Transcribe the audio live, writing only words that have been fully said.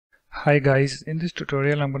Hi guys, in this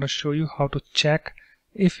tutorial I'm going to show you how to check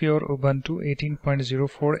if your Ubuntu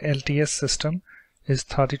 18.04 LTS system is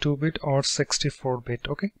 32-bit or 64-bit.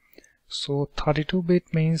 Okay, so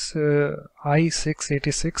 32-bit means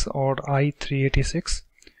i686 or i386.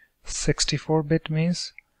 64-bit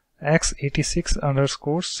means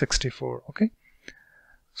x86_64. Okay,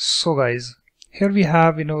 so guys, here we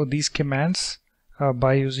have these commands.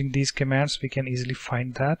 By using these commands we can easily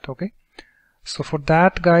find that. Okay, so for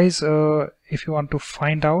that guys, if you want to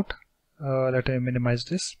find out, let me minimize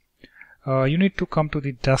this. You need to come to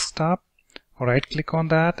the desktop, right click on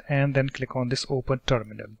that and then click on this open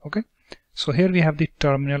terminal. Okay, so here we have the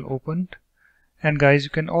terminal opened, and guys,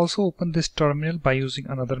 you can also open this terminal by using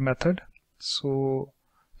another method. So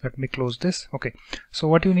let me close this. Okay, so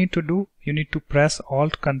what you need to do, you need to press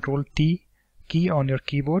Alt Control T key on your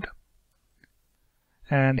keyboard,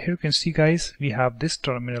 and here you can see guys, we have this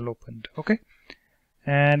terminal opened. Okay,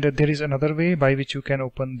 and there is another way by which you can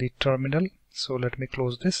open the terminal. So let me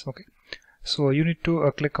close this. Okay, so you need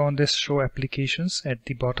to click on this show applications at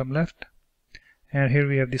the bottom left, and here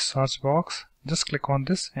we have the search box. Just click on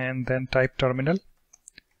this and then type terminal,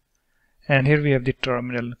 and here we have the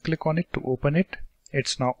terminal. Click on it to open it.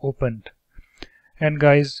 It's now opened. And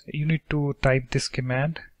guys, you need to type this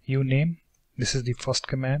command uname. This is the first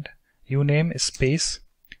command, uname space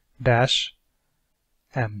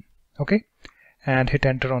 -m. Okay, and hit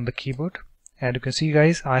enter on the keyboard, and you can see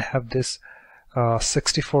guys, I have this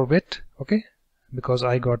 64-bit. okay, because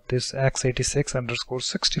I got this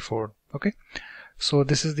x86_64. okay, so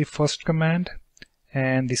this is the first command,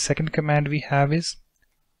 and the second command we have is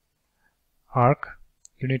arch.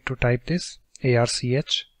 You need to type this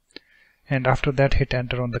arch, and after that hit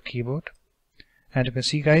enter on the keyboard, and you can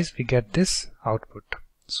see guys, we get this output.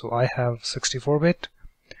 So I have 64-bit,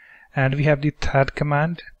 and we have the third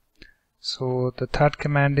command. So the third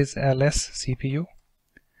command is lscpu,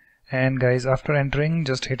 and guys, after entering,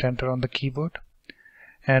 just hit enter on the keyboard,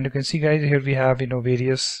 and you can see guys, here we have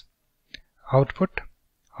various output: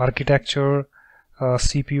 architecture,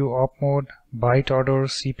 CPU op mode, byte order,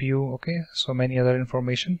 CPU. Okay, so many other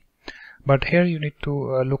information, but here you need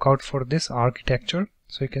to look out for this architecture.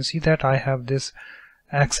 So you can see that I have this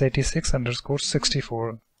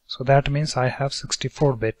x86_64, so that means I have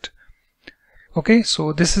 64-bit. Okay,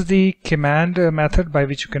 so this is the command method by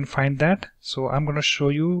which you can find that. So I'm going to show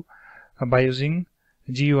you by using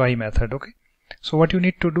GUI method. Okay, so what you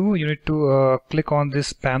need to do, you need to click on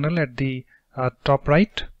this panel at the top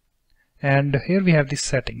right, and here we have the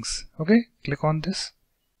settings. Okay, click on this,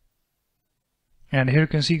 and here you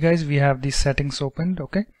can see guys, we have the settings opened.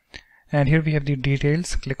 Okay, and here we have the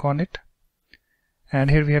details. Click on it,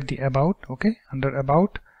 and here we have the about. Okay, under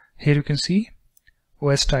about, here you can see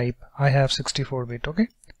OS type. I have 64-bit. okay,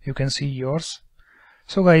 you can see yours.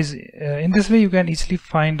 So guys, in this way you can easily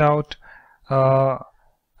find out your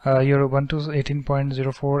Ubuntu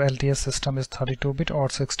 18.04 LTS system is 32-bit or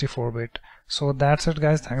 64-bit. So that's it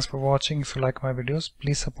guys, thanks for watching. If you like my videos,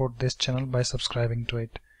 please support this channel by subscribing to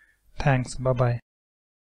it. Thanks, bye bye.